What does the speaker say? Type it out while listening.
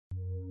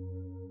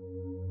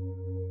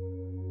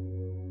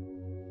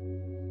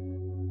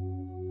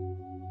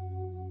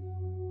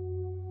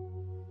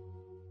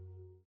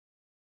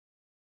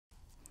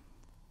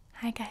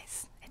Hi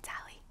guys, it's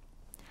Allie.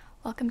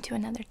 Welcome to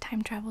another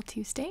Time Travel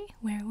Tuesday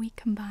where we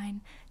combine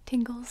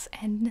tingles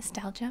and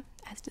nostalgia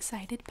as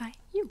decided by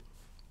you.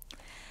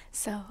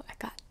 So I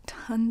got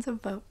tons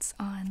of votes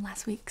on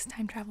last week's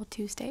Time Travel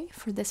Tuesday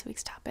for this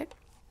week's topic,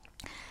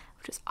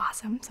 which is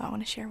awesome. So I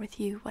want to share with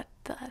you what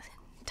the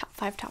top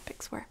 5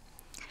 topics were.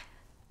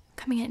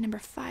 Coming in at number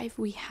 5,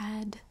 we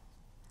had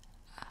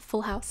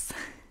Full House.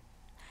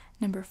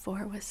 Number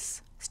 4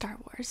 was Star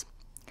Wars.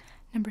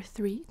 Number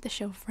 3, the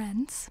show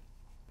Friends.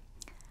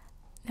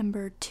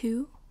 Number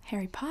 2,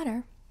 Harry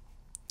Potter.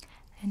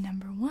 And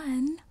number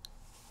 1,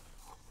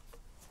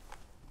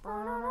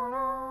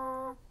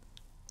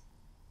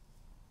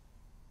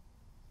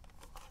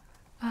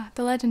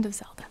 The Legend of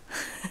Zelda.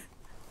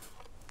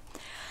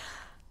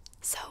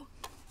 So,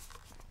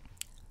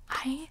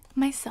 I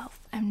myself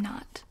am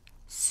not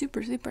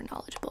super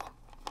knowledgeable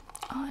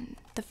on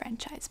the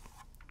franchise.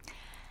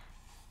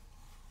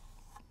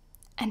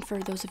 And for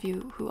those of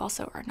you who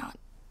also are not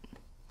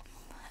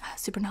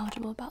super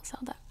knowledgeable about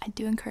Zelda, I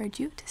do encourage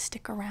you to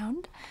stick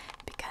around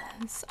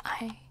because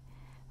I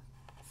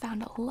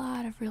found a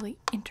lot of really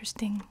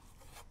interesting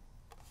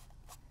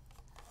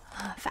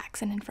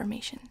facts and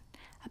information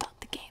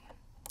about the game.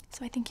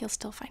 So I think you'll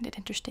still find it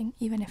interesting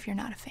even if you're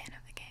not a fan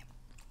of the game.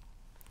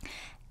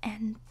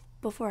 And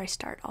before I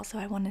start, also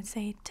I want to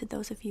say to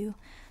those of you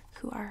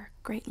who are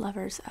great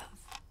lovers of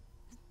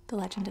The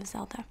Legend of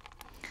Zelda,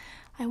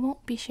 I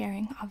won't be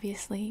sharing,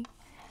 obviously,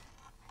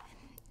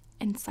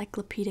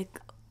 encyclopedic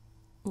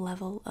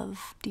level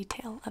of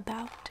detail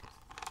about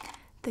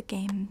the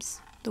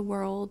games, the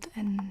world,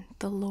 and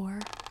the lore.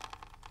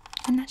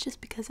 And that's just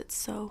because it's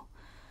so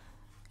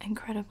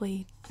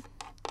incredibly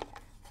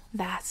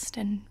vast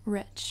and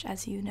rich,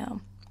 as you know.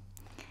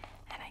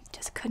 And I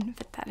just couldn't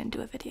fit that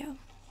into a video.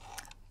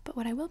 But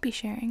what I will be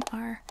sharing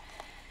are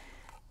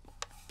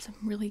some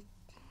really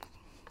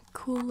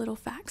cool little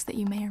facts that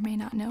you may or may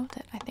not know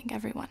that I think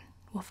everyone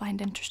will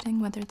find interesting,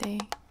 whether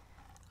they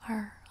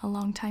are a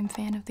longtime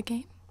fan of the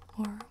game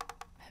or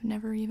have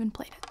never even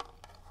played it.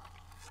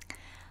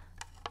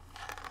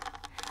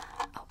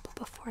 Oh, but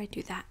before I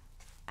do that,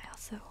 I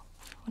also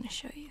want to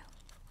show you.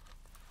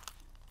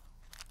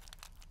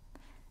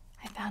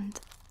 I found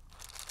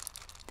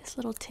this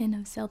little tin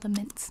of Zelda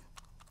mints.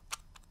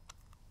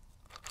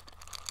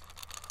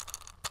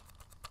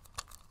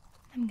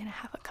 I'm gonna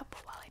have a couple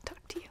while I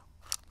talk to you.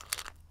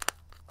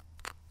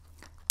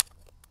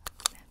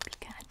 I'm gonna be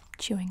kind of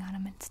chewing on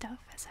them and stuff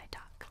as I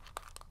talk.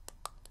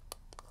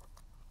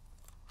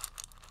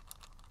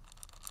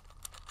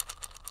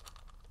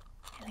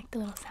 I like the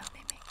little sound they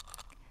make.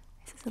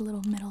 This is a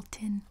little metal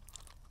tin.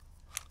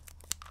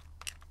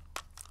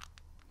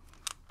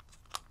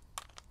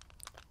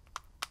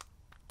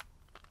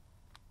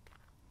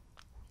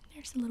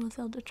 There's a little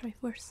Zelda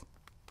Triforce.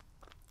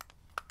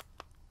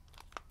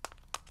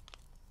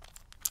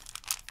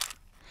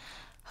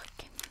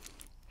 Okay.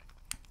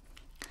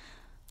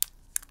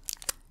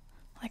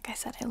 Like I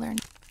said, I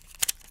learned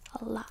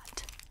a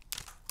lot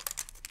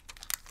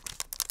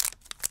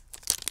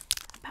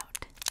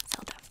about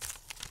Zelda.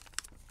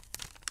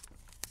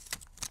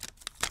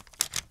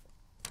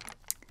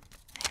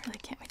 I really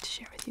can't wait to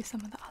share with you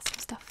some of the awesome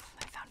stuff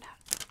I found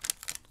out.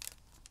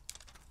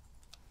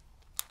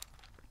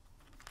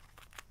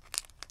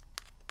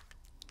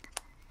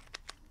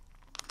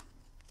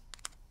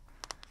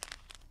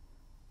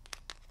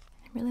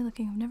 I'm really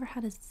looking, I've never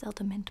had a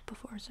Zelda mint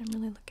before, so I'm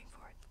really looking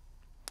forward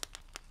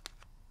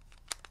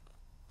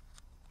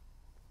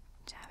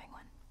to having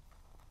one.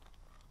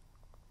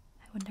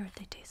 I wonder what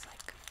they taste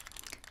like.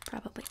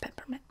 Probably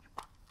peppermint.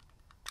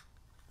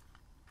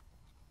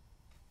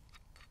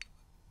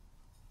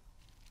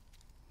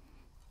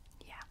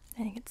 Yeah,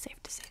 I think it's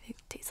safe to say they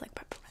taste like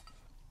peppermint.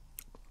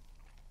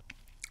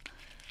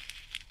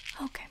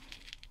 Okay.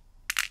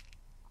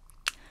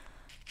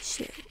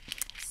 So,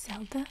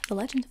 Zelda, The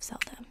Legend of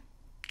Zelda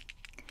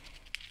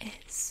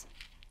is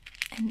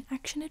an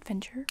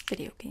action-adventure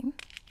video game.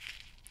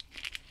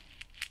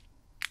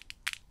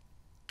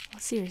 Well,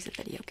 a series of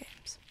video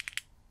games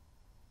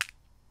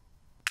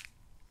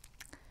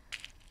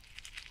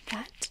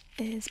that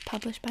is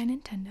published by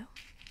Nintendo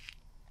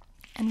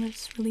and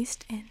was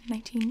released in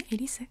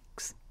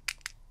 1986.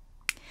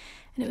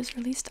 And it was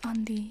released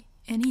on the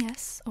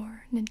NES,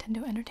 or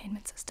Nintendo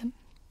Entertainment System,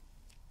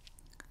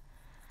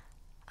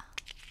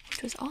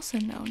 which was also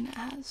known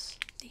as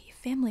the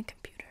Family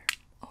Computer,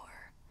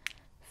 or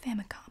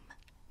Famicom,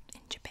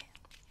 in Japan.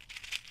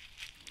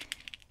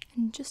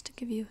 And just to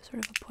give you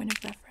sort of a point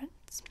of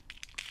reference,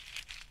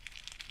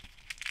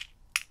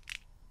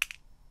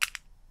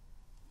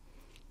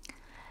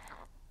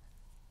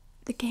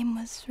 the game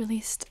was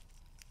released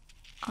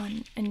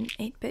on an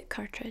 8-bit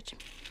cartridge.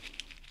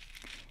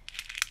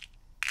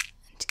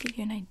 And to give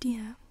you an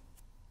idea,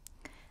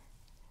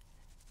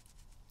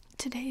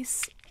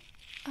 today's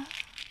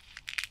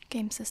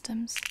game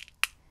systems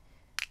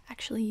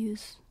actually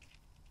use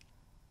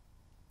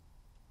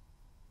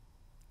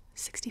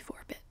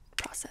 64-bit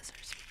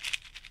processors.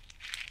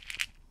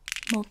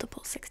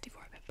 Multiple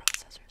 64-bit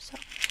processors. So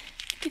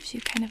it gives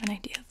you kind of an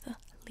idea of the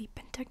leap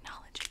in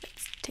technology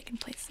that's taken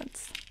place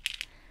since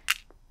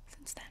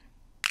then.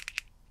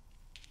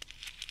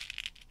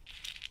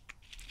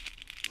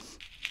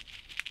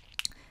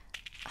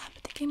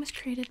 But the game was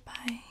created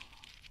by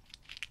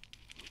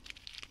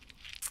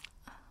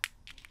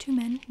two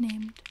men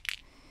named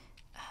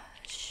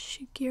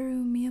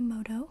Shigeru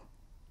Miyamoto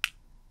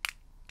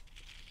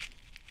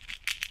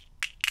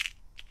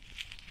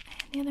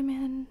and the other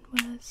man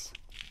was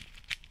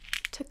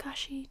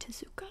Takashi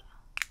Tezuka.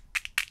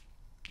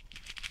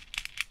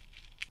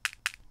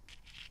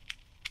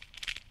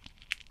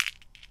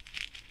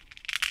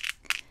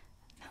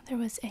 Now there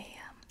was a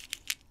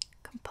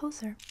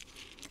composer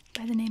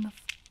by the name of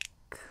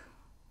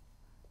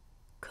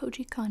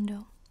Koji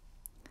Kondo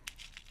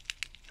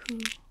who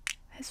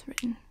has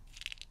written,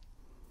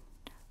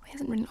 well, he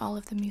hasn't written all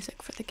of the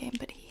music for the game,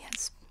 but he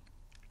has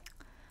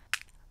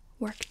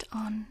worked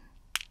on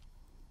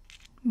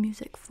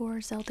music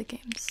for Zelda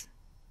games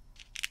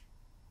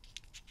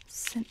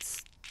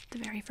since the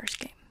very first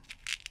game,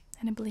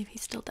 and I believe he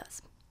still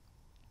does.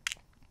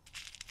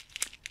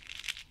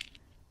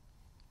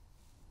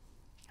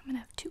 I'm gonna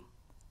have two.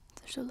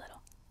 They're so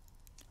little.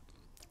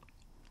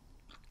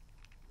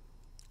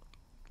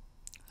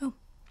 Oh.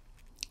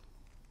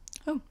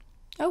 Oh.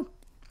 Oh!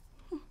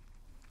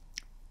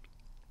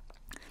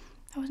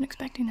 I wasn't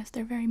expecting this.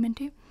 They're very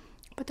minty,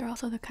 but they're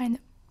also the kind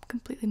that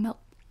completely melt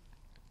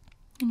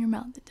in your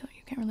mouth.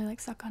 You can't really like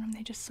suck on them.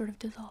 They just sort of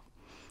dissolve.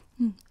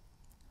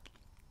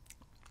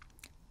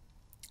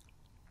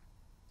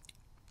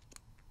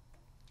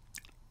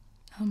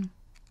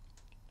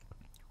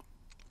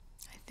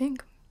 I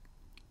think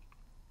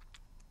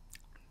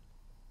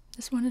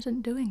this one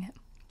isn't doing it.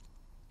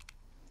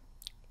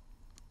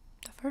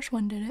 The first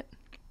one did it.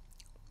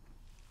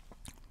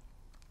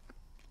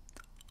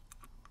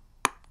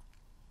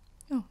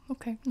 Oh,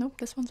 okay. Nope,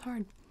 this one's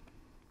hard.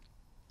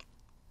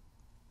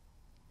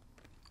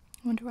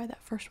 I wonder why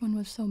that first one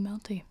was so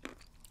melty.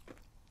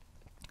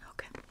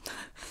 Okay.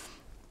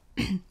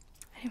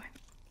 Anyway.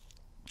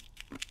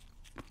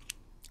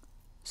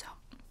 So.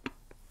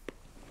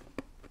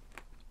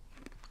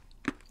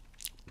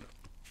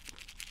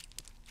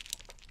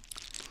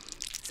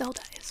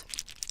 Zelda is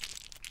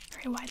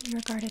very widely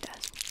regarded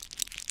as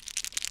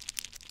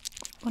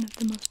one of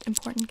the most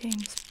important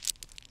games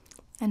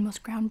and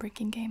most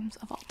groundbreaking games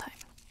of all time.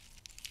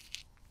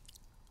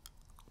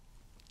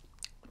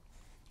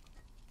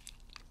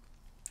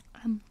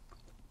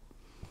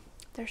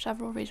 There are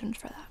several reasons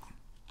for that.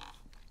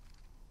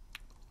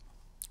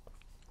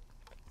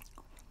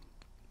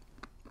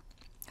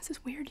 This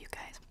is weird, you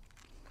guys.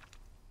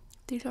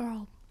 These are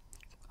all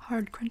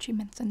hard, crunchy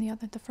mints, and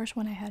the first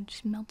one I had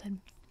just melted.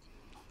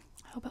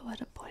 I hope it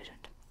wasn't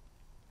poisoned.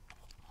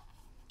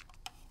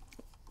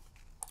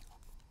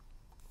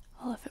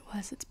 Well, if it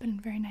was, it's been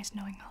very nice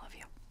knowing all of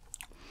you.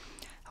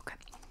 Okay.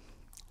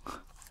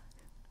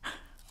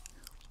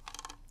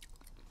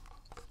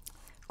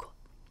 Cool.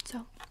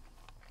 So,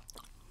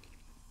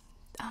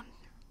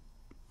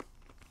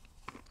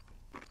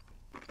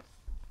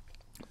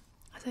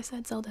 as I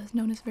said, Zelda is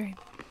known as a very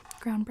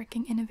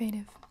groundbreaking,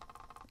 innovative,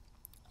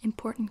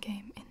 important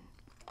game in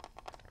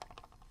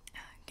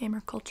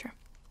gamer culture.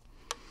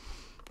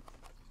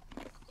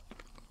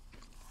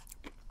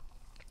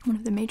 One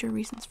of the major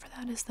reasons for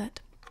that is that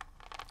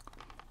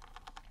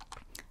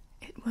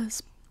it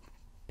was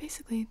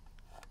basically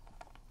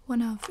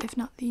one of, if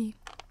not the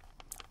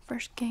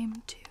first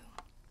game to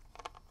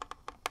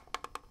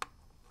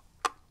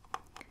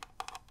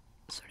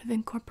sort of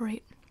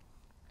incorporate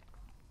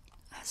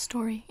a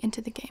story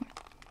into the game.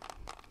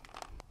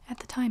 At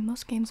the time,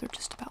 most games were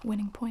just about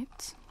winning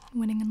points,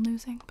 winning and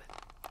losing, but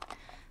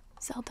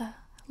Zelda,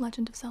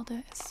 Legend of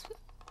Zelda is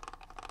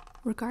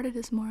regarded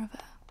as more of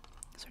a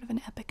sort of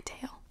an epic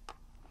tale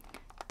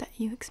that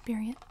you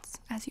experience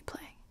as you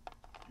play,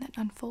 and that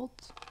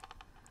unfolds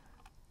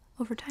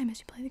over time as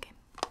you play the game,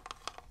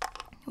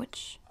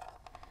 which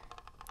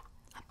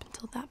up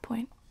until that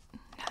point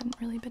hadn't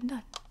really been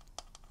done.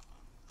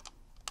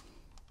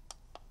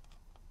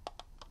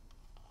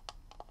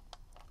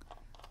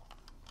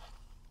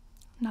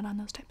 Not on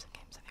those types of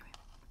games, anyway.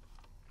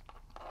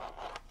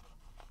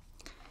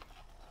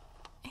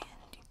 And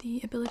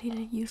the ability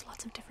to use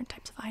lots of different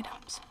types of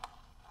items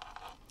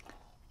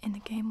in the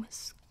game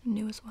was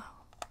new as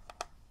well.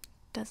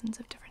 Dozens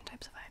of different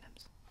types of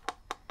items.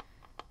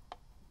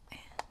 And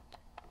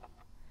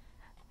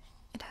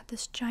it had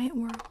this giant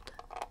world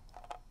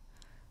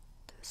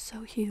that was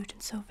so huge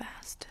and so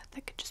vast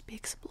that could just be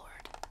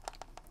explored.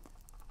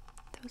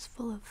 That was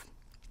full of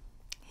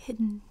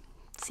hidden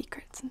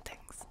secrets and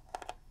things,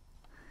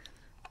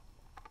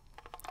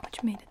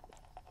 which made it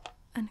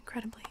an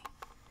incredibly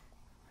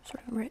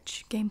sort of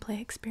rich gameplay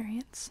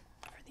experience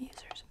for the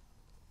users.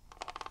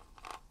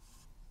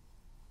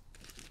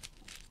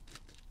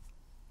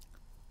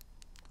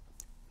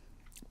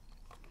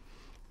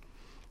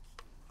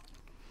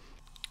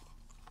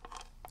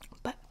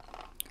 But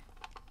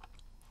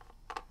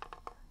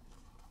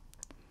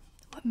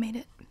what made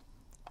it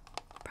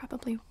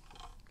probably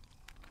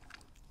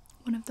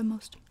one of the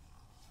most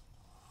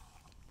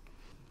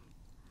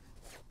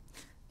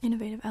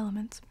innovative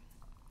elements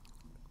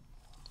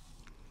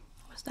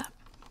was that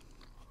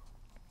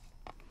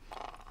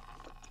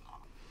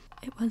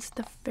it was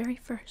the very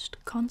first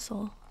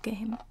console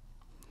game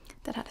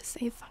that had a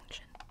save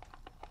function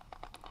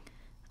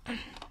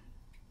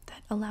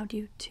that allowed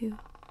you to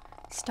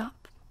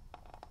stop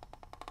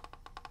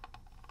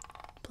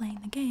playing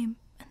the game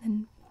and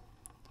then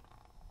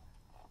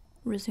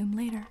resume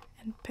later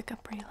and pick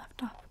up where you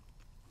left off.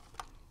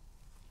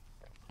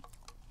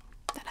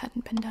 That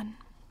hadn't been done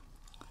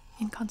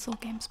in console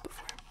games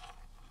before.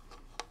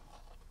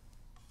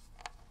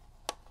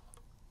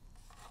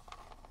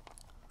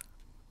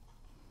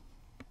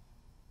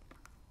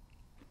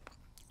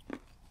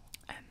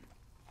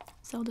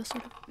 Zelda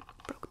sort of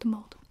broke the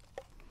mold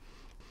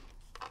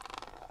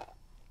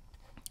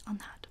on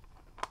that.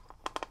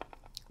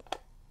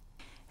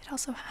 It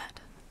also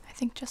had, I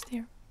think, just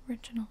the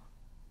original,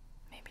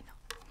 maybe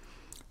not,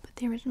 but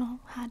the original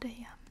had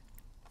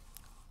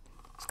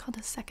it's called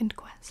a second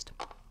quest,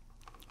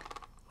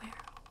 where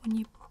when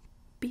you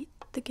beat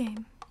the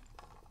game,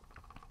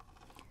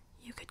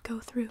 you could go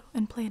through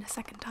and play it a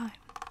second time,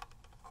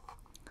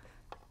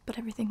 but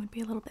everything would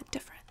be a little bit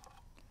different.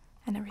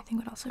 And everything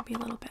would also be a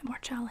little bit more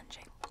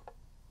challenging.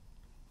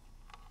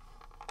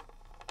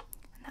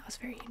 And that was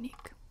very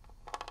unique.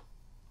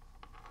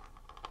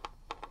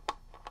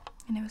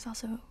 And it was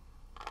also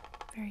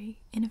very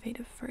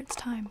innovative for its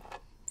time,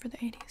 for the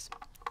 80s,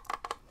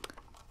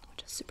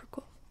 which is super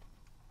cool.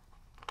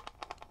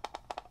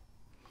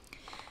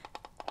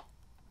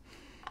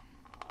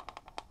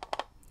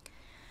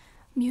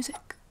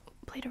 Music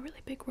played a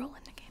really big role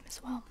in the game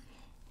as well.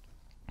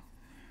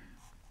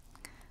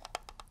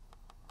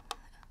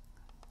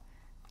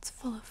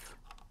 Full of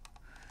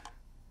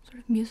sort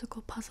of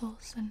musical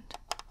puzzles and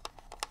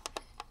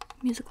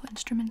musical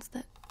instruments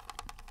that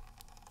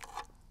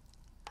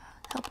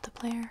help the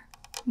player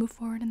move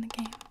forward in the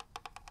game.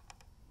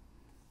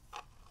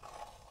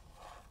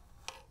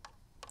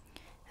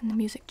 And the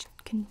music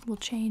will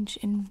change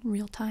in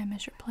real time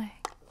as you're playing.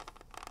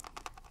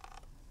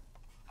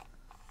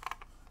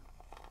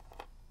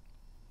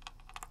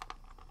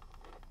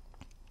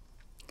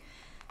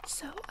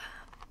 So,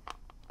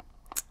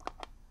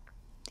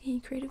 the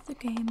creator of the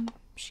game,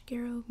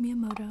 Shigeru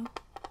Miyamoto,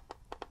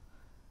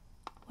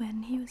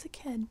 when he was a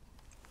kid,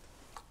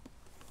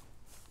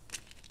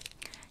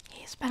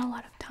 he spent a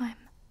lot of time.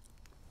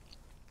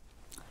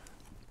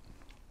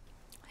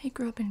 He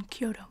grew up in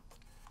Kyoto.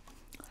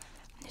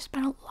 He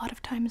spent a lot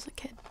of time as a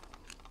kid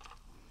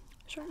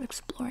sort of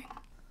exploring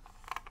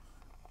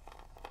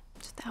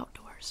just the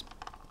outdoors.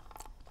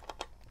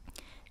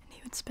 And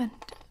he would spend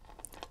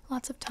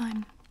lots of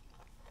time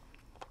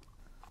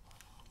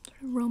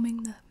sort of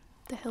roaming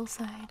the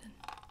hillside and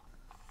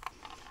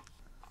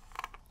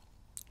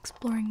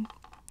exploring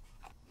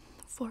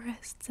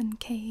forests and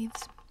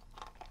caves,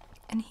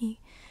 and he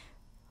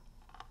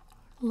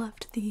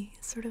loved the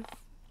sort of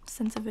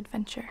sense of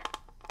adventure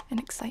and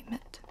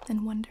excitement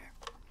and wonder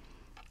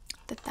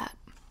that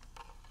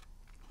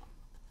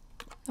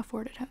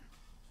afforded him.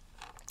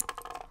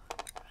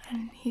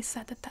 And he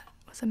said that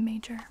was a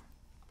major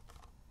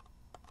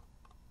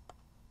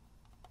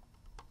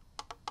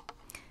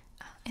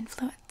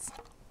influence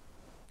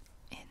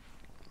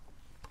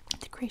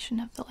creation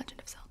of The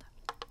Legend of Zelda.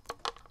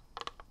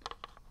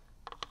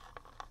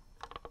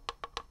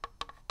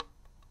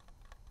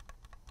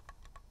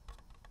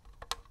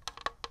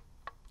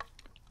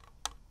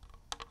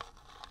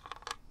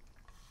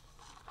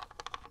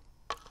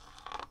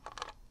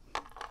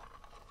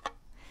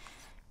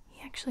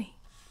 He actually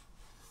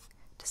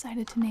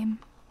decided to name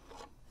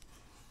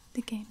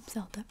the game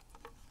Zelda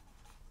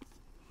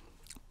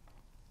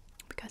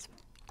because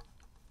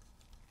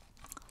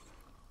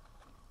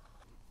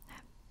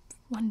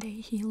one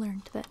day he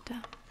learned that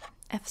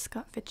F.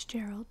 Scott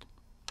Fitzgerald,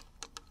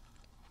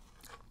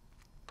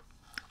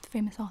 the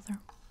famous author,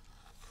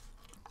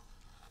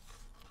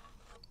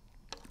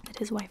 that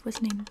his wife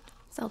was named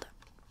Zelda.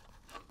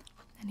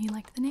 And he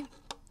liked the name.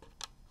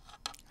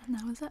 And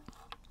that was it.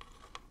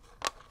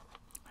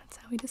 That's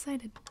how he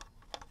decided.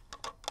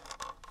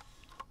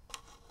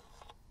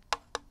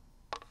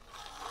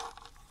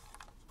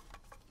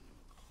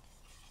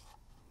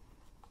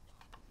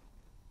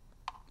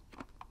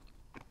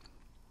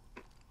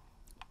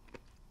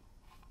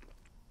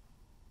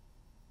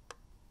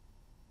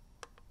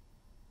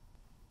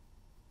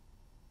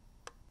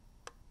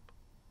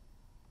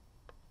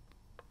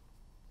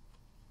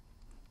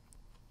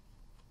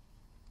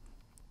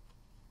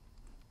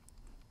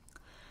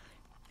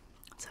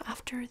 So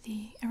after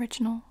the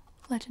original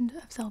Legend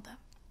of Zelda,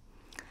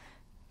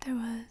 there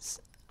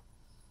was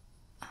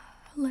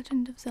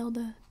Legend of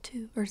Zelda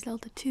 2, or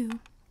Zelda 2,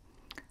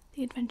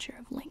 The Adventure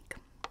of Link.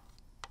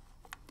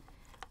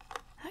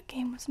 That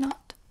game was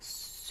not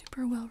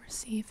super well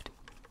received.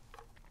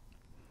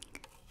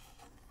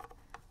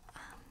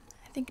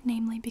 I think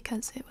namely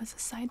because it was a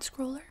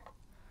side-scroller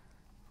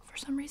for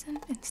some reason,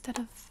 instead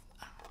of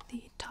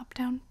the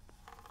top-down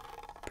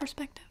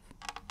perspective.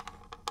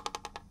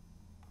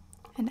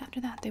 And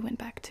after that, they went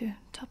back to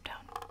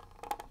top-down.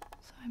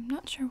 So I'm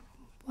not sure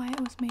why it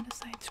was made a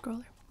side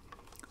scroller.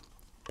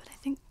 But I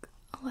think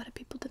a lot of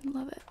people didn't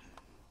love it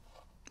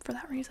for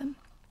that reason.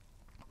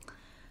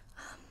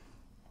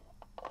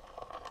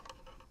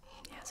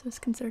 Yeah, so it was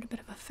considered a bit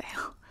of a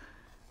fail.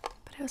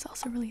 But it was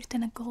also released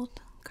in a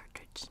gold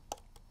cartridge,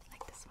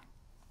 like this one.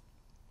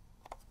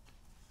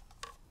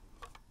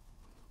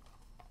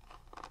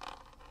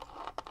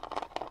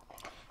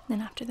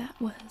 Then after that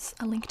was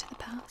A Link to the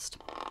Past,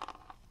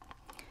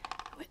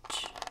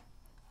 which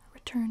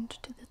returned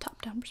to the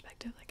top-down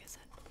perspective, like I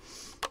said.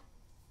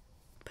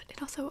 But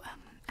it also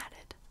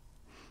added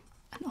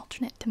an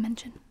alternate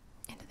dimension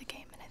into the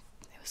game, and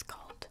it was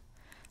called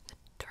the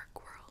Dark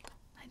World,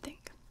 I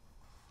think.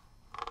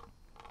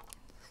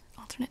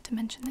 Alternate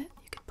dimension that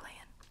you could play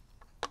in.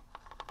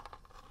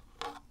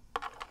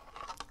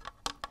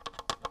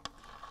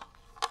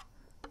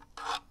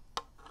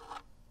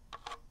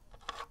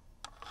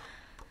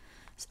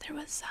 So there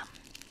was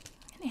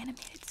an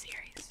animated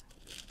series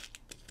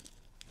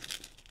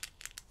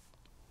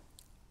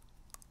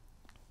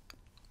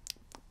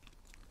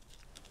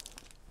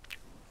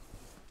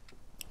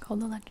called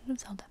The Legend of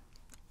Zelda.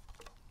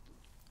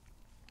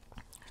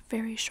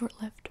 Very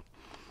short-lived.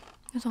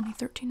 There's only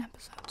 13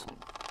 episodes.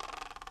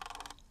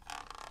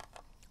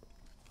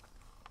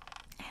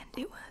 And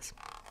it was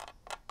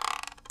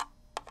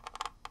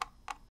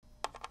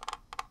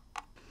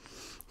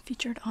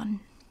featured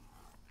on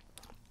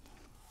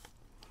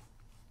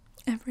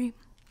every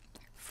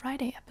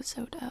Friday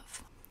episode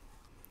of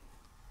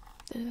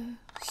the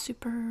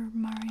Super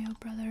Mario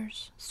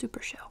Brothers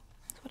Super Show.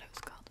 That's what it was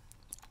called.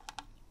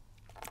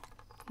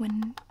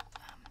 When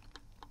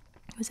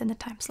it was in the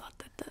time slot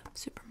that the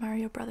Super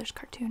Mario Brothers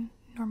cartoon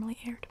normally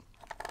aired.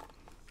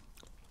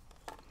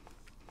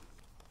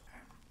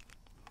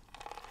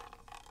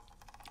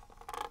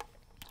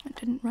 It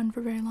didn't run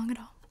for very long at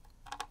all.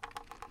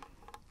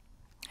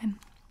 And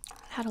it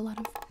had a lot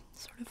of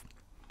sort of,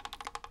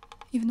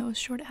 even though it was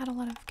short, it had a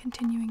lot of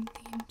continuing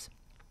themes.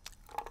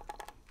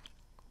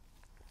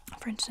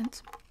 For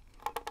instance,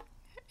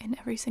 in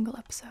every single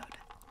episode,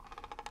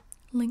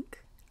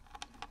 Link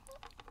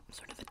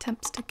sort of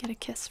attempts to get a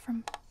kiss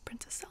from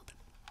Princess Zelda.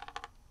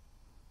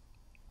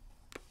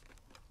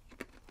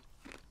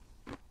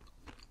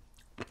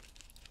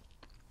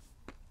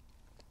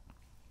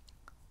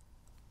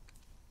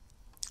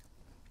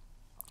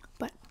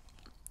 But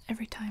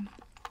every time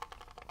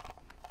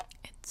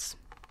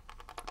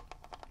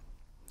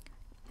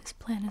his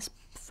plan is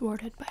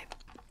thwarted by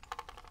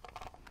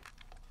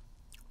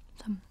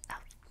some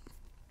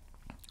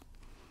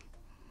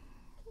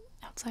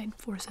outside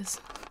forces,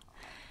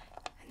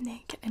 and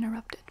they get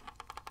interrupted.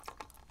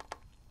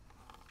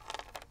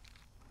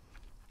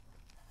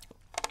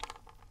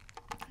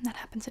 And that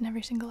happens in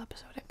every single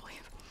episode, I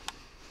believe.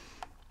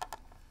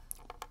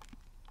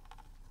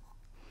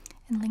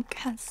 And Link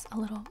has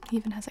he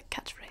even has a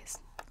catchphrase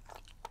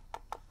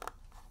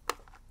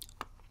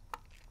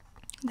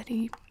that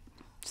he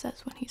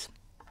says when he's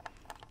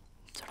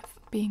sort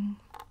of being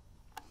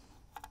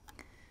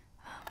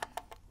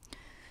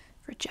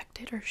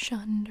rejected or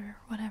shunned or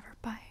whatever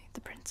by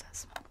the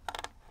princess.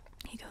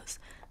 He goes,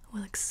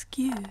 "Well,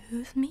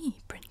 excuse me,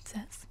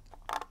 princess."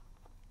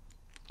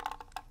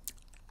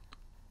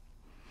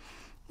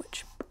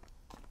 Which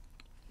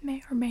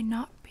may or may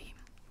not be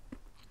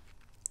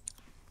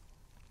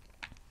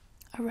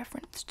a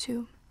reference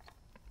to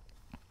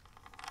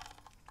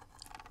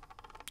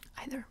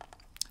either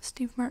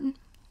Steve Martin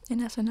in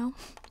SNL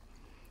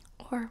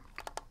or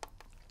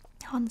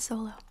Han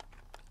Solo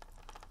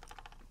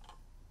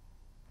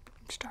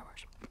in Star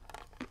Wars.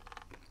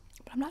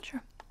 But I'm not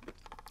sure.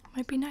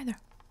 Might be neither.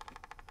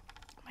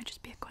 Might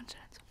just be a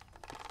coincidence.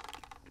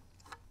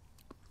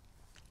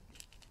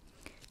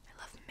 I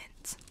love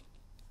mints.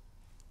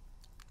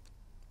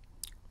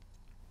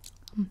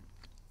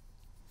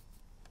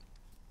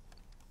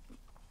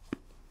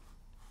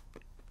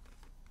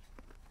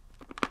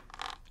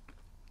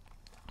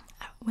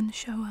 When the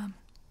show, when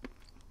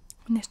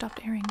they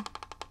stopped airing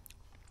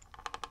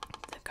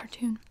the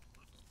cartoon,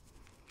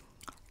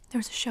 there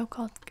was a show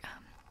called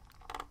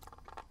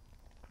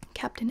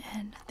Captain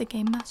N, the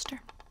Game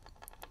Master.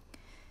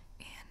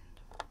 And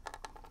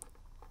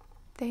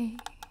they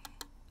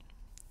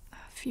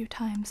a few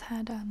times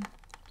had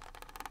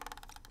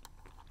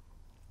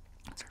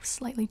sort of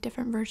slightly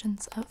different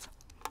versions of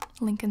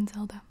Link and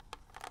Zelda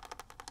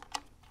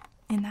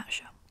in that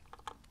show,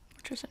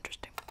 which was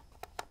interesting.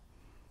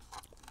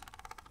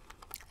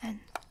 And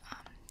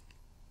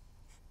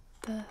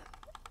the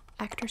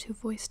actors who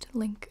voiced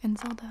Link and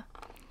Zelda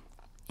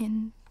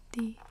in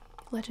the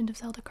Legend of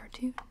Zelda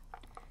cartoon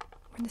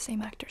were the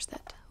same actors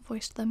that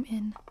voiced them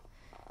in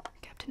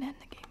Captain N,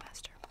 the Game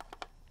Master.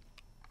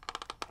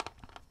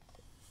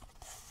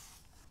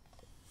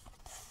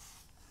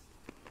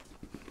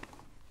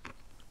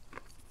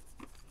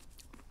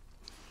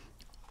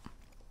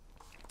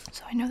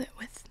 So I know that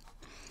with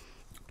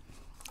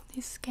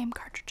these game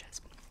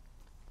cartridges,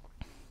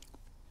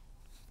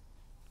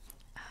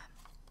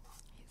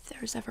 if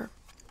there's ever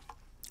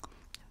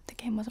the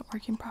game wasn't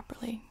working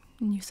properly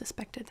and you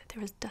suspected that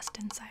there was dust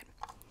inside,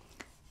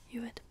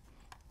 you would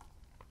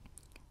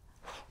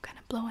kind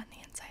of blow on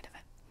the inside of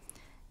it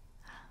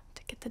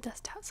to get the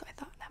dust out. So I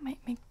thought that might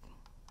make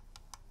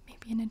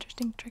maybe an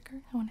interesting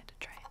trigger. I wanted to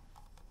try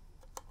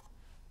it.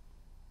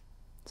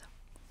 So.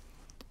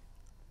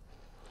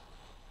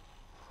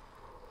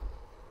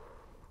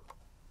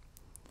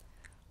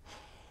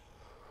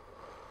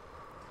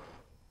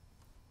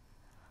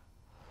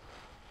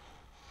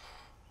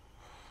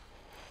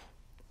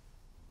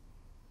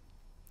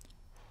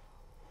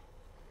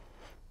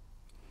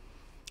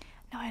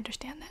 Now I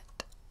understand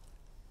that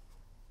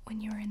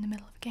when you were in the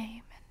middle of a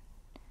game and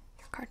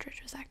your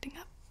cartridge was acting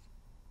up,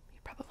 you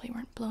probably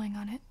weren't blowing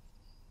on it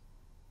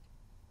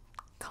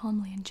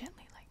calmly and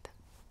gently like that.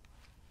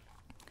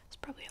 There's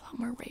probably a lot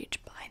more rage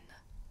behind the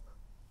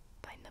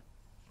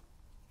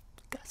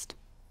gust.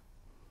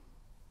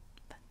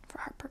 But for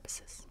our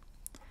purposes.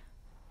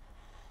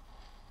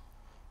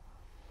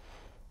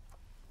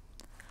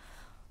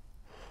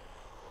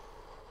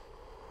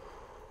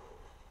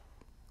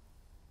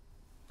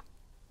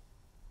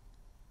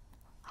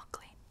 I'll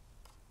clean.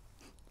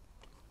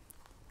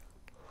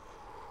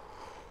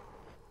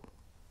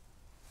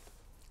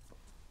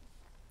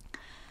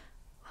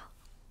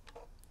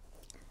 Well,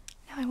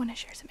 now I want to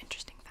share some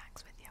interesting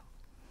facts with you.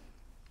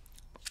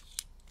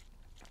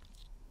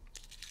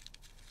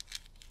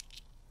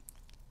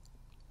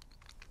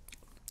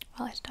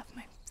 While I stuff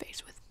my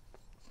face with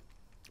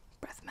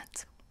breath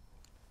mints.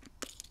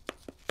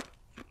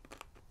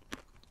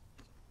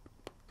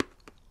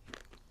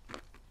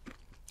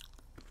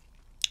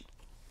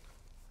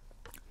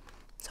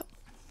 So,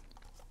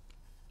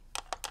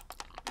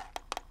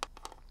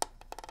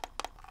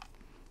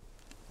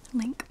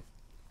 Link,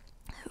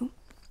 who,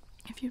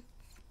 if you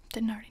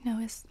didn't already know,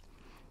 is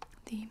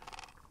the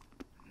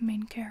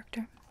main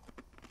character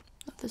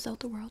of the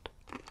Zelda world.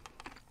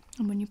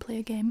 And when you play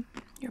a game,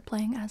 you're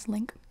playing as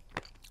Link.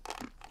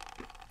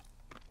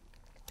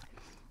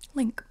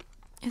 Link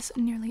is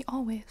nearly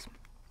always,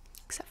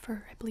 except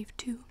for, I believe,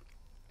 two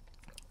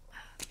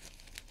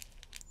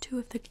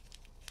of the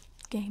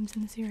games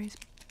in the series,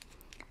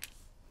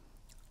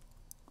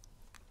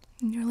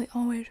 nearly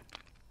always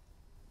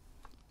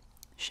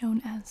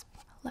shown as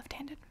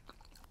left-handed.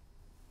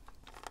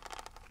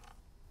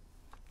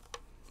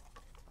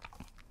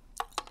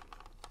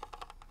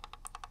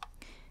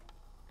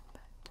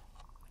 But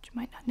what you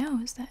might not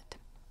know is that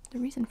the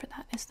reason for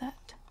that is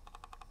that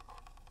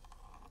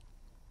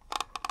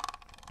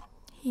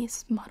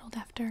he's modeled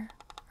after,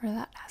 or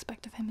that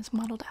aspect of him is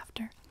modeled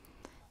after,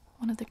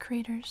 one of the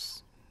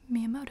creators,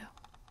 Miyamoto,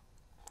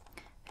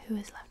 who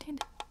is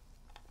left-handed.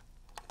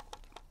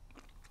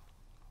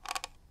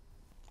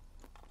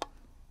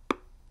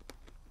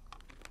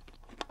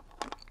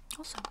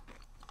 Also,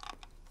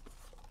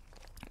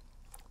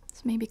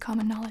 this may be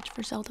common knowledge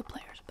for Zelda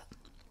players, but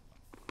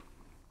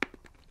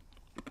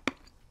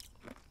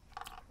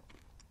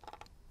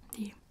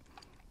the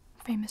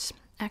famous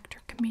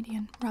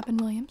actor-comedian Robin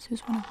Williams,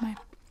 who's one of my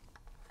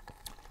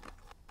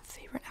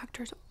favorite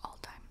actors of all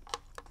time,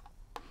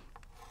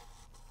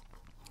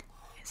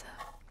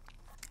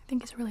 I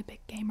think he's a really big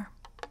gamer,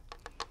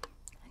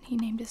 and he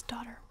named his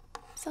daughter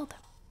Zelda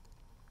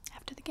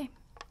after the game.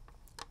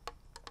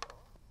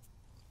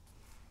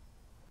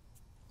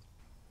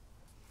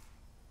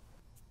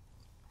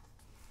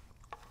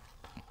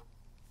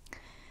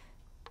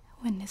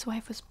 When his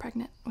wife was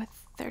pregnant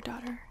with their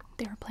daughter,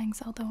 they were playing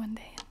Zelda one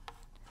day, and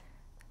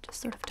it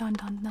just sort of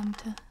dawned on them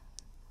to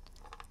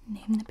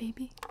name the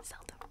baby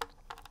Zelda.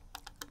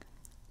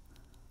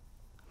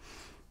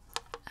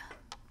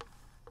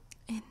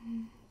 In,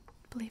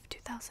 I believe,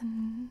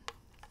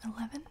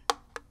 2011,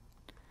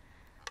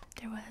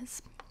 there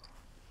was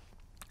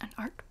an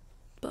art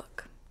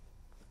book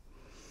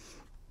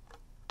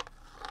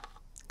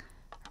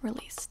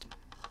released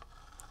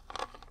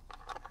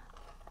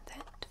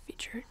that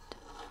featured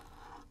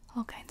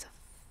all kinds of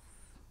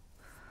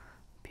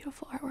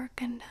beautiful artwork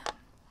and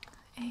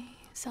a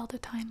Zelda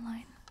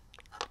timeline,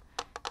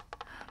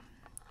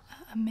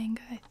 a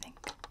manga, I think.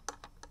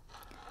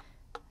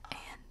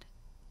 And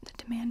the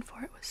demand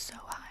for it was so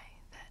high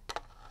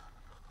that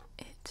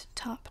it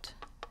topped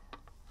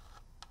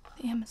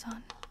the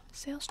Amazon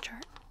sales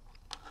chart,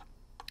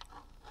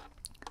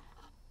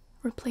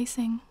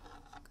 replacing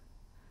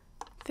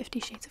 50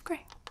 Shades of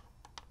Grey.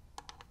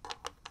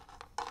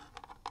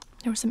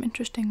 There was some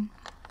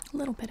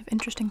little bit of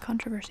interesting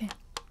controversy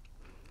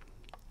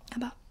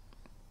about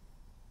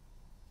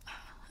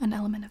an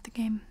element of the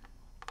game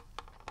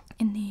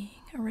in the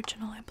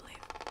original, I believe.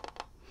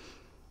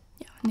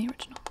 Yeah, in the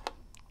original.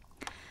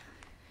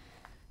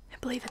 I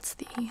believe it's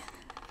the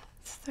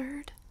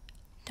third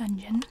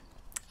dungeon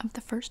of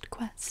the first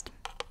quest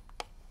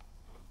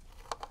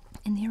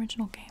in the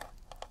original game.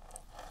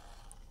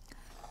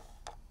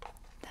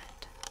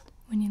 That,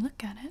 when you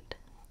look at it,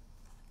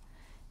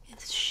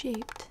 is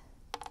shaped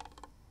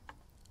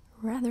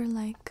rather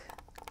like,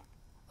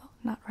 well,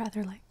 not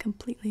rather like,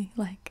 completely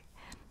like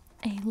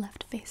a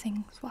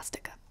left-facing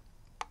swastika.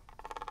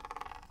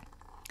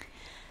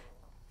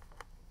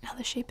 Now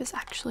the shape is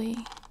actually,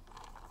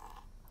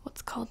 well,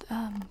 what's called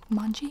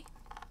manji,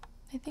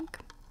 I think,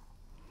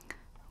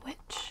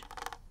 which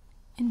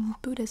in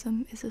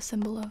Buddhism is a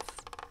symbol of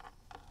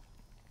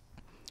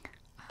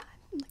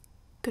like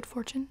good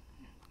fortune,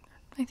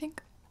 I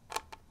think.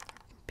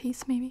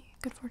 Peace, maybe?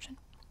 Good fortune.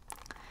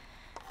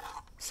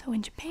 So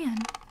in Japan,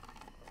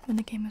 when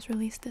the game was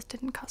released, this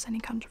didn't cause any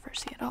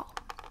controversy at all.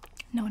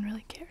 No one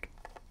really cared.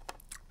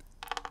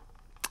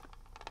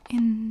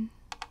 In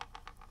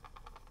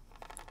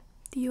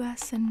the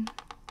US and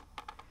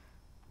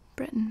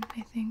Britain,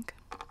 I think,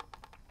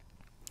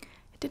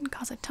 it didn't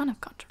cause a ton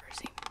of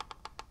controversy,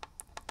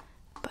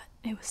 but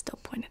it was still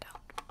pointed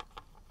out.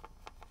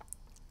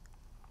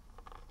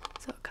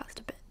 So it caused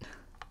a bit.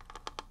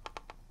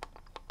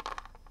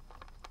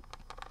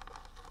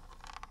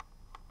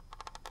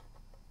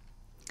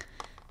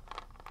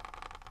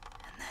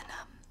 And then,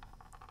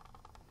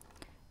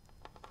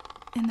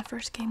 in the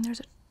first game,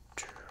 there's a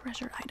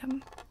treasure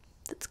item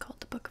that's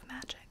called the Book of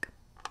Magic.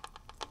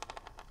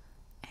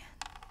 And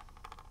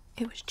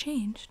it was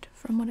changed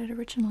from what it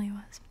originally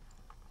was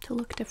to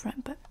look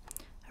different, but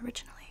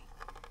originally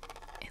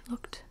it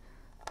looked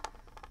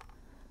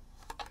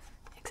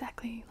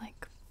exactly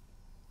like,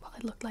 well,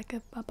 it looked like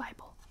a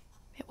Bible.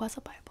 It was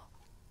a Bible.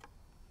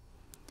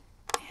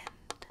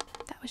 And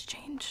that was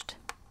changed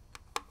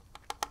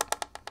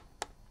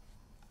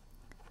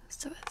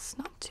so as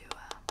not to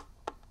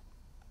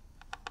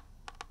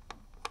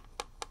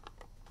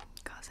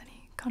cause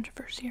any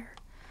controversy or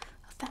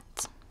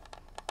offense.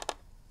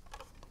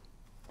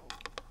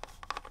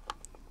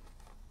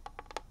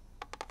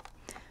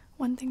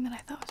 One thing that I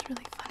thought was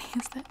really funny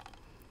is that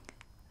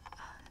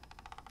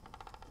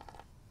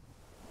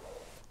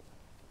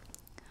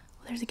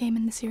well, there's a game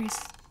in the series,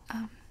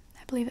 I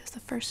believe it's the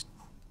first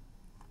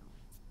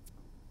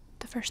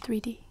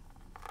 3D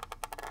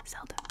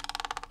Zelda,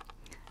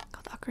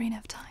 called Ocarina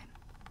of Time.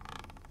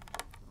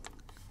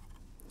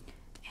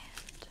 And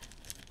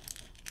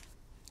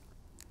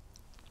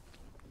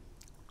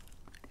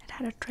it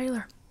had a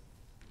trailer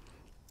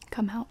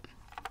come out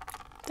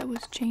that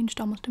was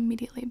changed almost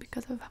immediately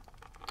because of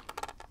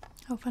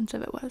how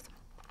offensive it was.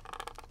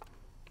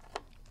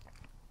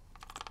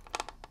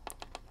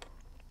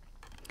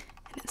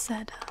 And it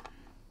said,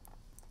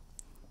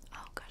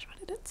 oh gosh, what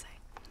did it say?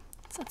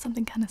 It said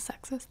something kind of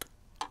sexist,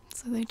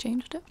 so they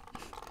changed it.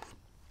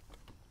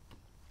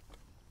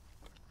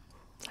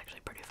 It's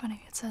actually pretty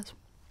funny. It says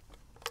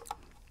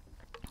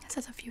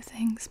a few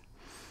things,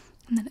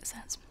 and then it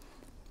says,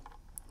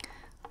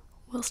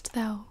 "Willst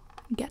thou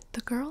get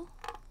the girl,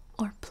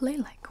 or play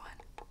like one?"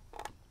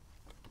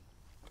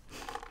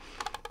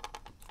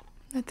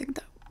 I think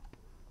that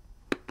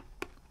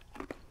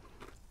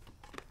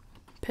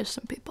pissed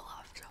some people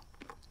off, so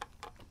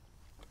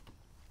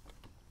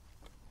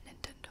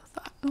Nintendo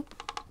thought, oh,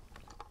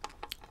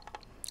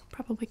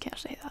 probably can't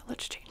say that,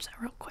 let's change that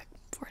real quick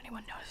before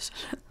anyone notices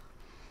it.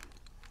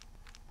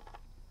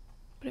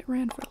 But it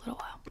ran for a little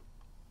while.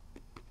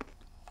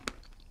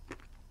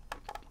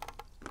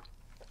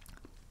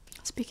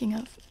 Speaking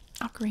of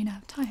Ocarina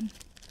of Time,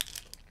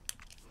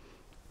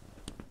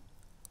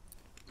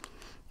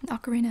 an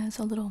ocarina is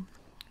a little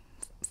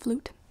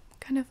flute,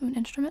 kind of an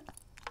instrument.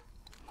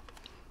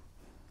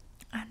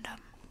 And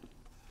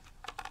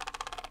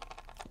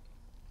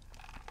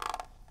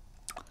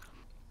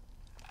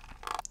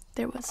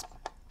there was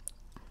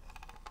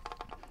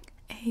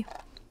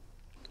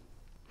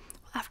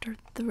after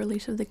the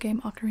release of the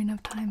game Ocarina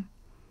of Time,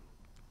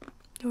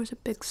 there was a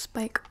big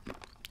spike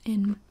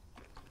in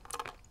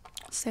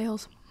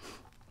sales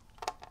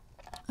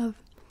of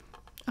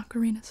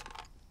ocarinas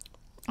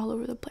all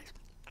over the place.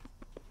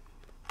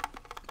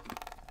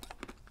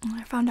 And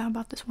I found out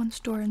about this one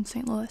store in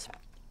St. Louis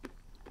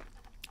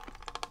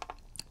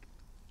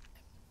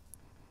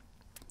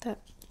that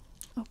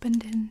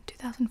opened in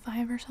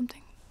 2005 or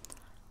something,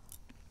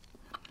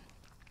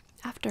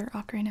 after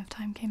Ocarina of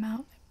Time came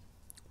out.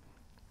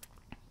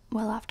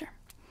 Well after.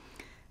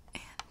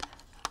 And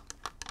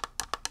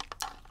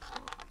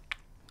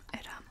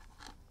it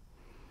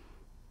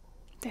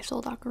they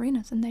sold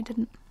ocarinas, and they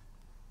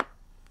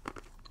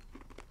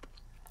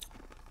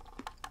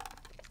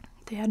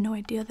had no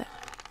idea that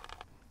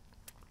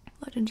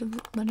Legend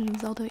of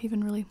Zelda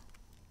even really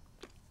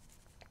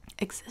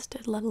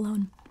existed, let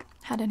alone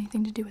had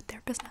anything to do with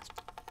their business.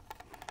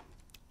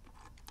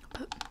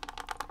 But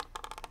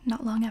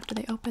not long after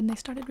they opened, they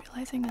started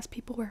realizing, as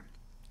people were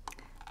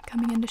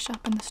coming in to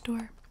shop in the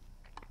store,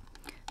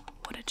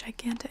 what a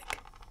gigantic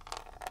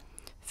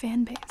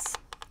fan base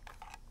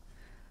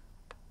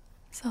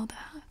Zelda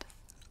had.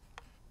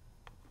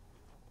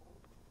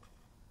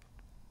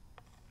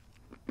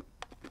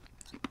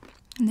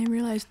 And they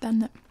realized then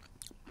that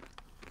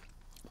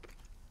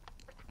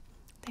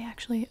they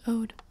actually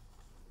owed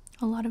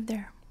a lot of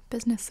their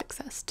business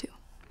success to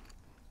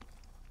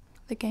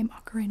the game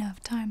Ocarina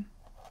of Time.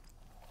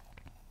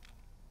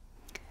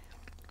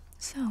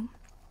 So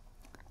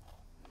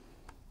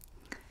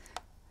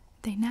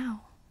they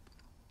now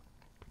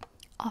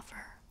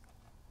offer,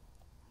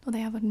 well, they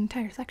have an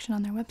entire section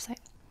on their website,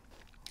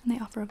 and they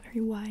offer a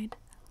very wide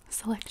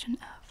selection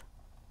of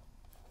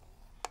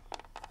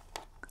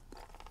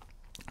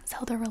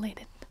Zelda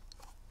related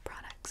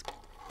products.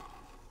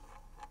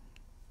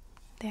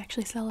 They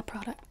actually sell a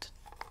product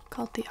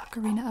called the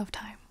Ocarina of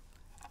Time.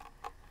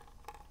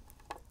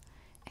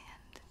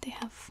 And they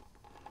have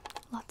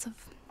lots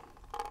of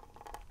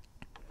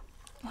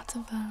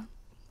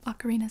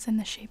ocarinas in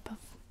the shape of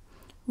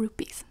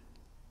rupees.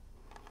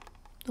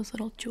 Those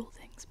little jewel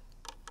things.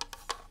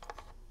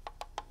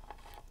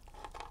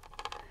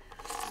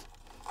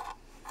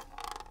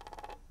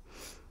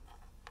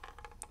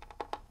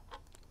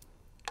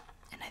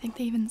 And I think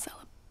they even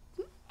sell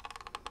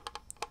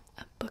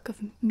a book of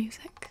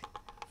music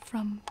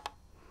from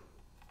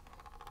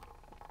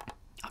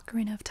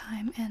Ocarina of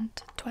Time and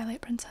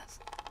Twilight Princess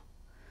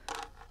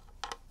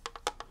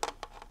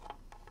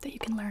that you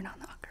can learn on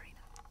the ocarina.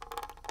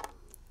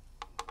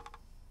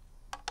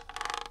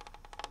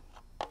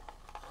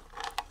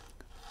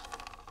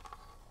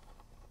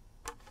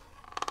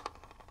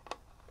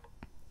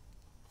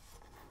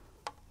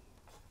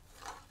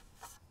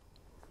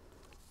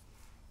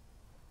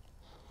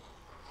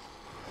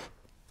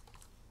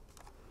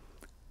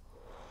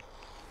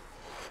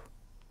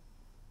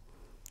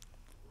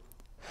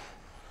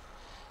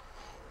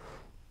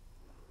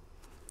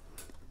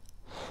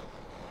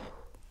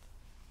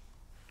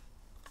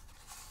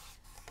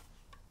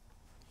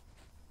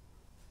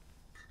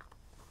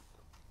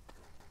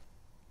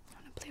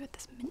 Play with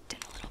this mint tin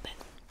a little bit.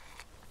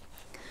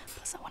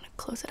 Plus I want to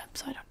close it up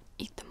so I don't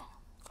eat them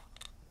all.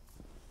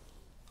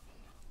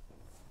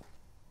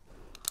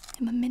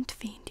 I'm a mint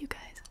fiend, you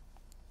guys.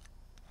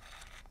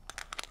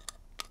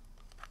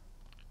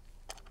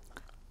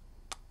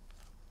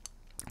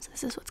 So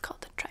this is what's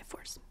called the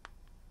Triforce.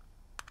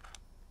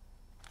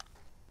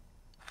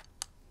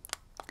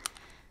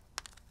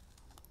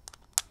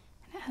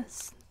 And it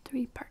has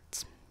 3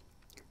 parts.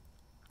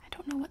 I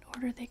don't know what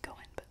order they go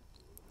in, but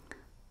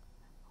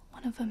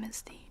one of them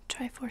is the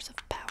Triforce of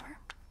Power.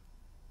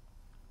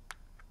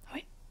 Oh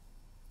wait.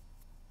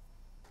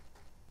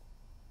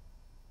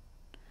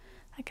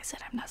 Like I said,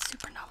 I'm not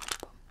super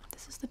knowledgeable.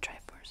 This is the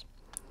Triforce.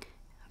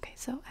 Okay,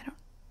 so I don't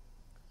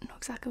know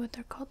exactly what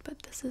they're called,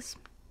 but there's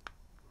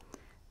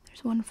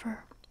one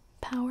for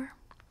power,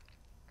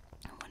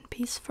 one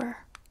piece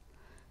for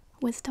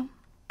wisdom,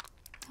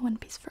 and one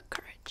piece for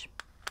courage.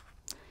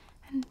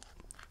 And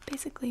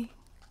basically,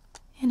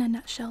 in a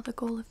nutshell, the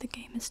goal of the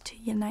game is to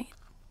unite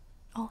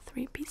all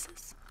 3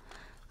 pieces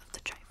of the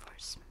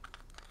Triforce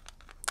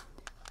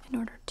in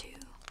order to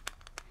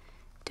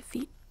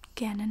defeat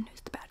Ganon,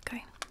 who's the bad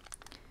guy,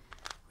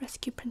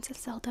 rescue Princess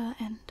Zelda,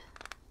 and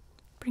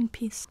bring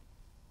peace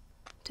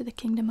to the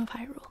Kingdom of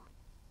Hyrule.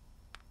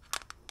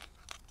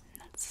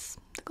 And that's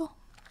the goal.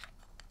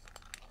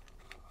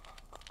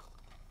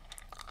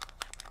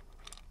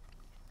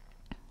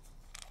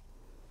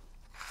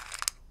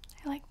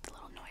 I like the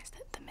little noise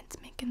that the mints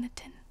make in the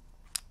tin.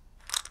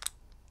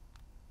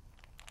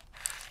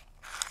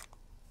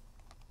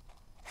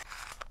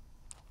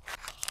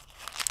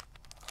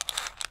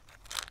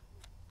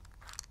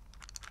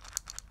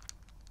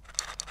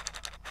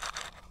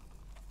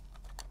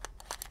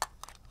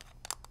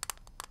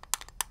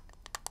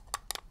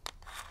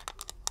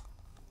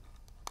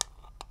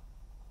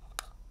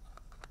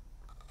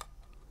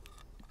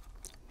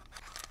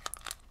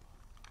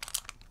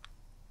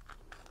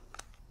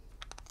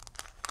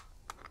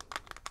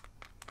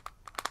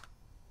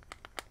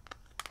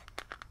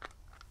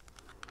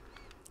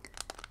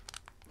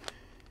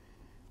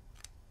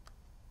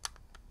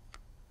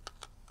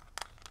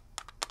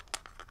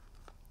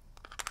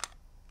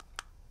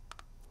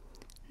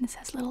 And this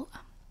has little, I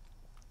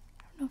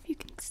don't know if you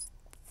can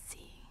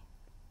see.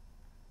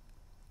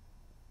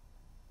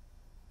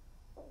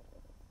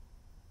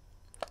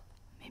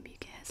 Maybe you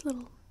can, it has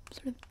little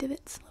sort of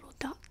divots, little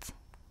dots.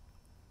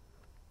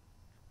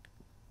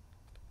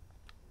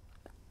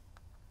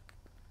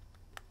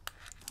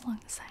 Along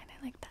the side,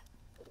 I like that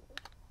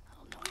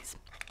little noise.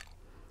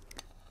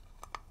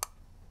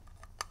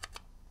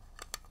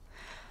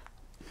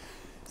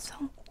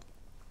 So,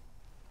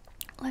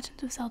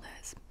 Legend of Zelda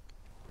is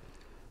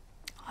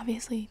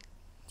obviously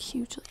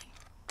hugely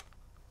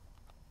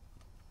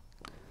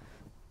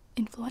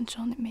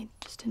influential, and it made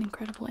just an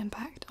incredible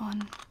impact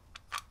on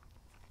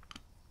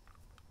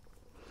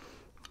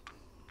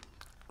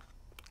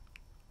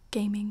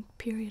gaming,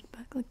 period,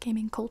 but like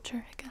gaming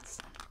culture, I guess.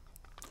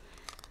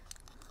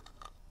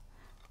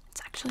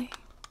 It's actually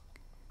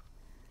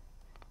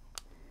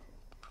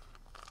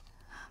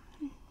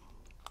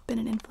been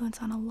an influence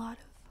on a lot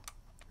of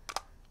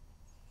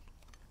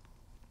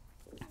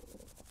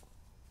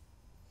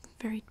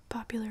very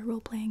popular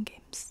role-playing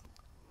games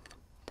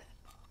that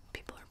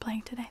people are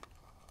playing today.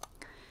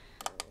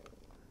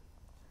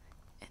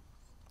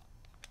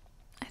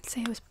 I'd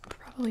say it was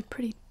probably a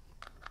pretty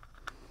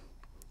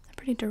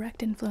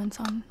direct influence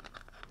on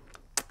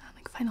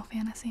like Final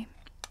Fantasy.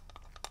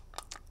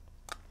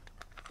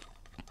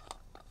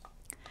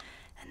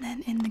 And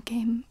then in the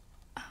game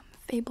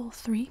Fable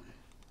 3,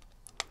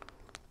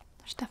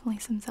 there's definitely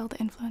some Zelda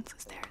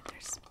influences there.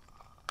 There's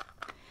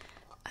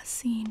a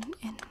scene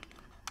in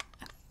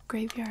a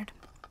graveyard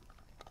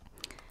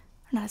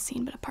not a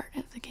scene, but a part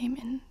of the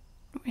game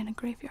in a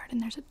graveyard, and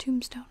there's a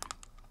tombstone.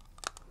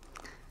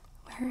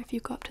 Where if you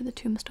go up to the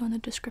tombstone, the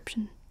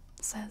description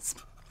says,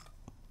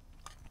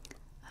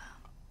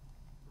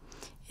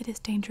 "It is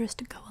dangerous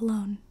to go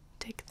alone.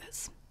 Take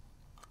this."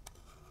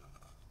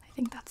 I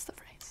think that's the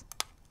phrase.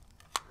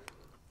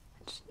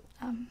 It's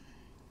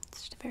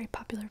just a very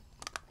popular,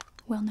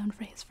 well-known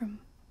phrase from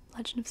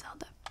Legend of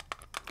Zelda.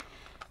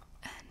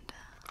 And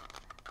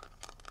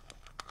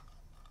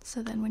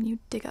so then when you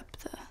dig up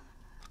the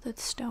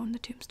stone, the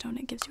tombstone,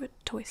 it gives you a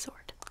toy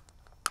sword.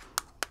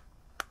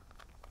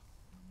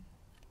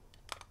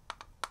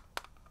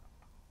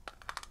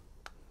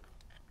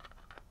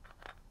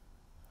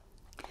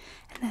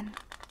 And then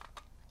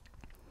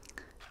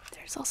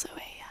there's also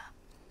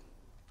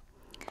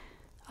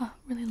a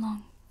really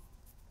long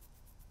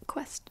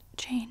quest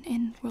chain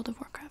in World of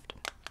Warcraft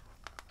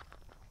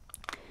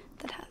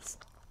that has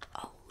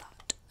a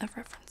lot of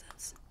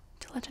references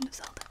to Legend of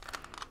Zelda.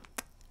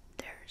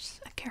 There's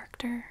a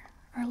character,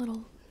 or a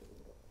little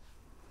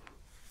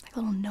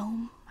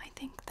gnome, I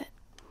think, that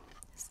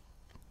is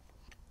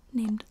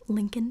named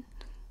Lincoln.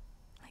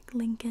 Like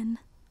Lincoln.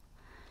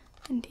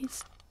 And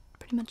he's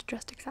pretty much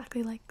dressed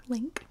exactly like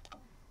Link.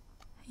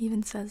 He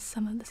even says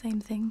some of the same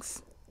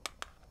things.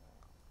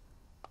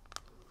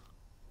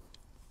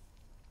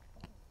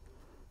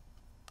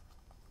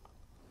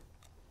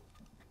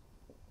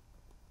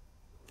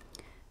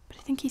 But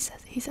I think he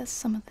says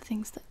some of the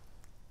things that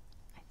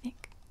he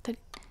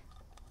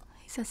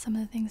says some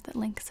of the things that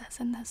Link says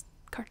in this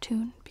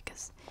cartoon,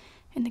 because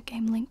in the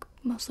game Link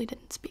mostly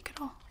didn't speak at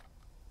all.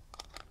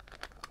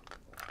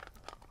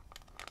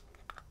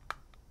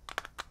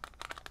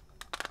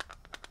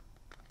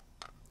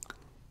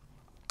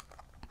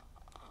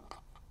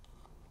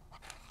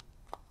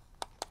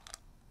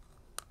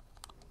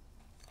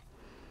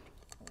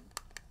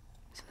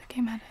 So the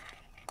game had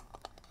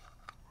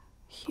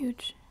a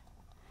huge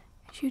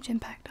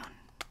impact on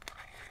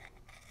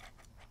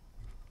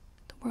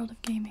the world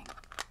of gaming.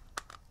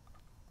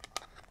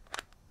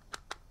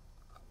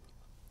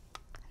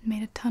 And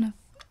made a ton of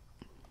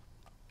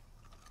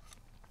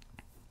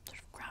sort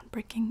of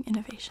groundbreaking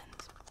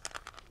innovations.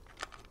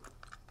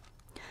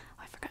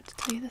 I forgot to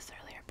tell you this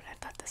earlier, but I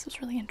thought this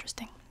was really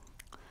interesting.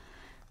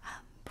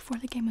 Before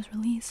the game was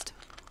released,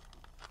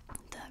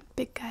 the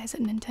big guys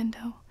at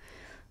Nintendo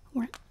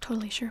weren't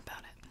totally sure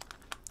about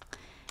it.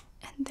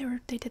 And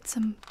they did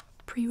some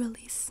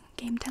pre-release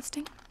game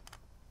testing,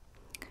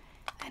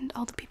 and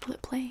all the people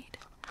that played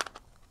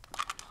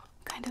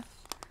kind of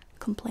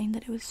complained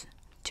that it was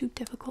too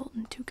difficult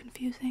and too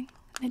confusing,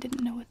 and they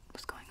didn't know what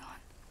was going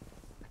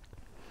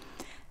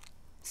on.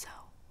 So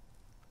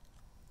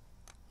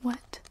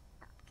what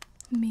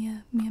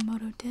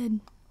Miyamoto did,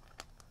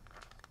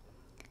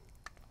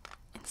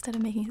 instead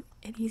of making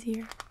it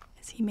easier,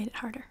 is he made it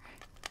harder,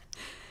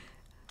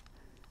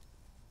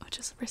 which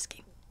is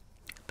risky,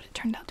 but it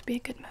turned out to be a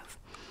good move.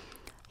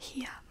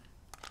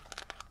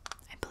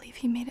 I believe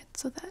he made it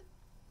so that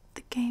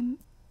the game,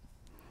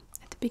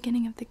 at the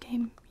beginning of the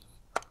game,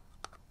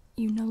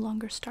 you no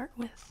longer start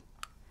with,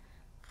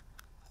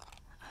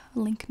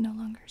 Link no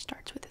longer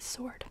starts with his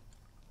sword.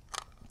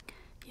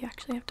 You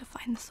actually have to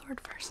find the sword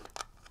first.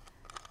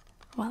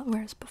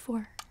 Whereas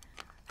before,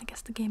 I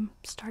guess the game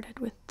started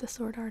with the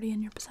sword already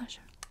in your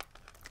possession.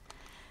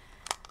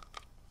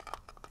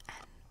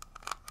 And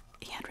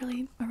he had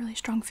a really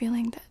strong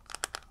feeling that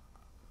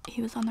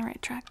he was on the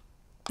right track.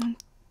 And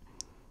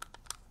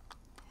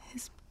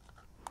his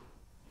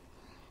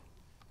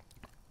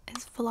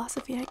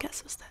philosophy, I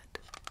guess, was that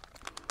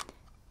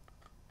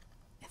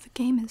if a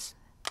game is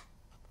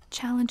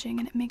challenging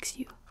and it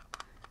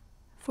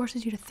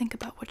forces you to think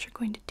about what you're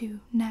going to do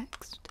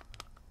next,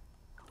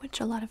 which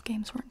a lot of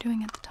games weren't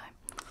doing at the time,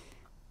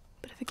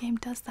 but if a game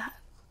does that,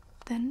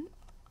 then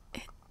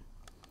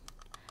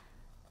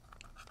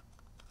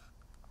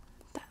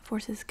that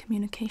forces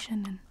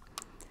communication and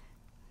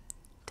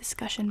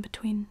discussion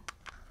between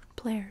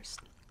players.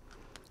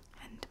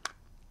 And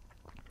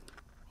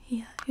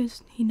he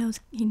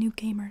knew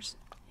gamers,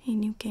 he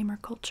knew gamer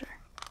culture,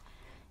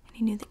 and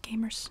he knew that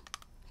gamers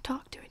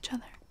talked to each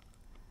other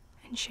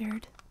and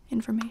shared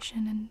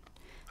information and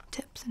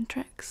tips and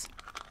tricks.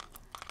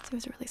 So he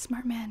was a really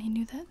smart man. He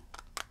knew that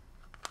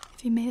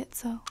if he made it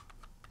so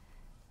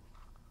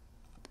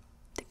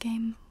the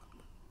game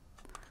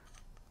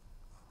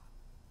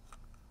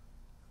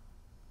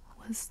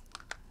was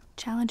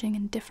challenging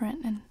and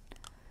different and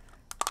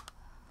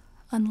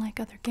unlike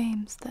other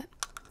games, that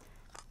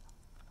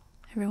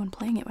everyone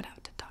playing it would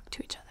have to talk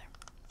to each other.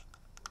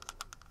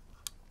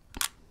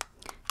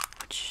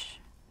 Which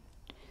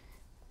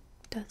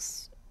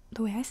does,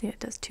 the way I see it,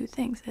 does two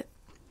things. It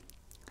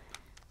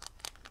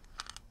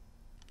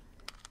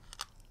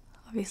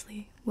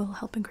obviously will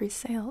help increase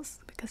sales,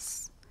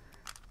 because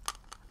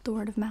the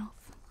word of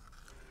mouth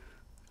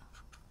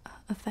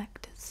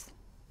effect is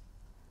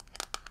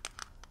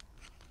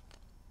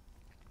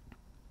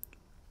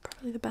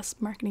probably the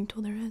best marketing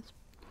tool there is.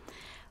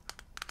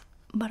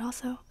 But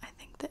also, I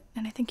think that,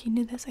 and I think he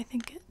knew this, I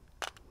think it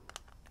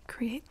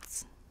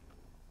creates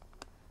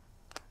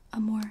a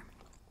more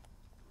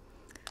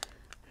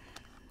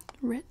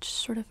rich,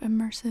 sort of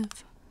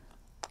immersive,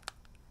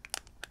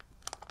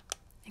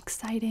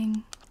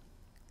 exciting,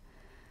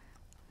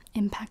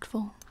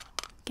 impactful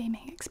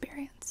gaming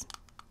experience.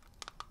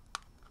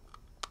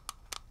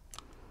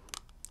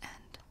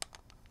 And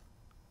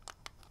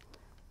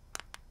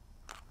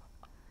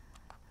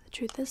the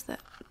truth is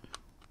that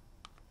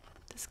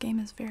this game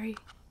is very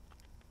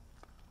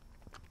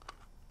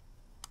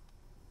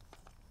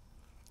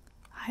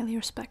highly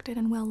respected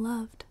and well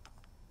loved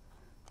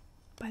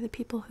by the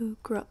people who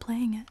grew up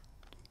playing it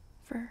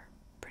for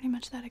pretty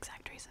much that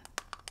exact reason.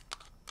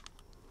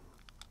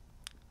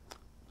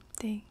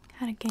 They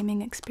had a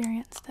gaming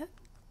experience that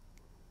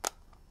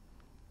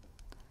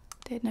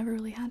they had never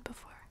really had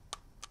before,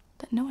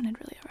 that no one had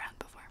really ever had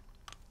before.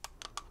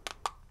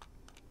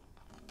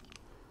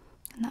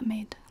 And that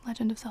made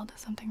Legend of Zelda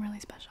something really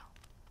special.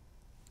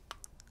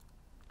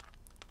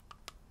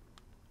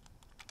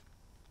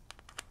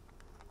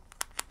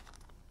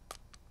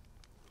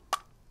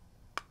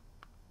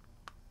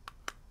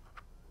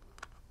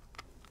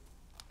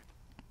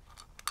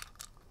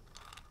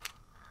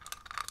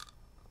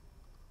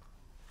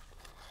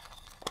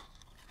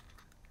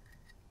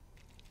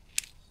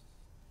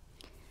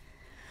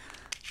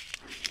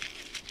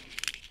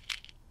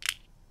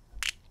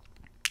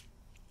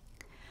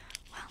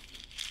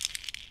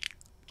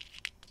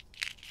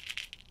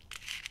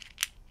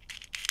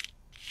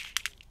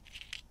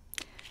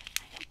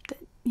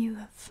 You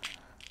have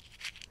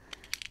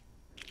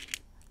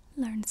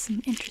learned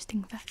some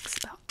interesting facts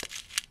about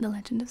The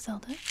Legend of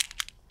Zelda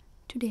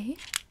today,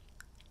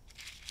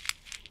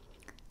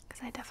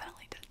 because I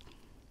definitely did.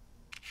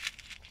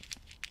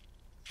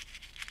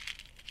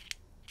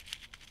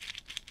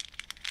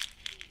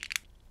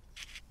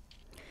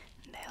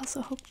 And I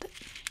also hope that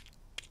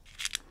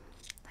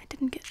I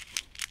didn't get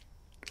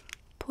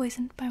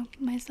poisoned by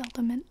my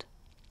Zelda mint.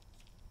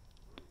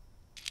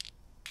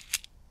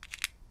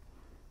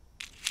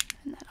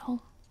 And that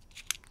I'll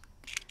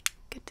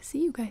get to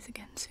see you guys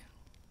again soon.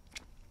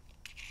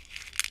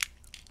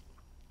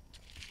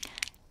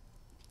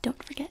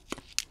 Don't forget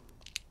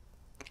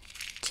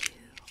to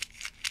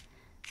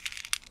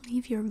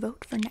leave your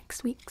vote for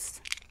next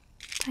week's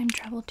Time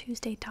Travel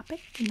Tuesday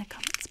topic in the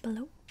comments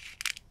below.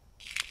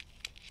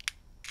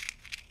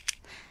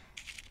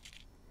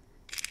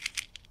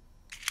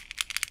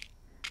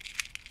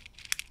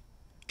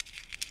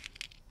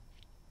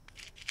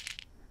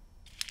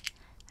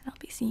 And I'll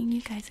be seeing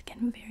you guys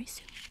again very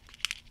soon.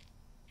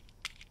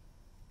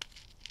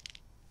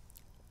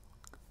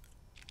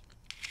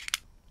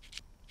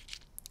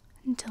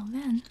 Until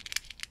then,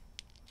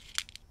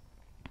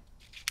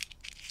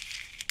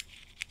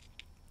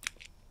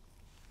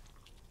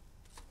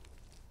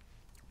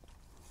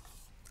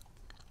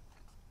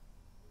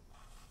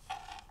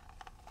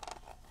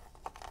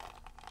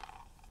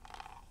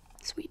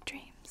 sweet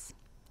dreams,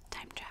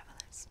 time travel.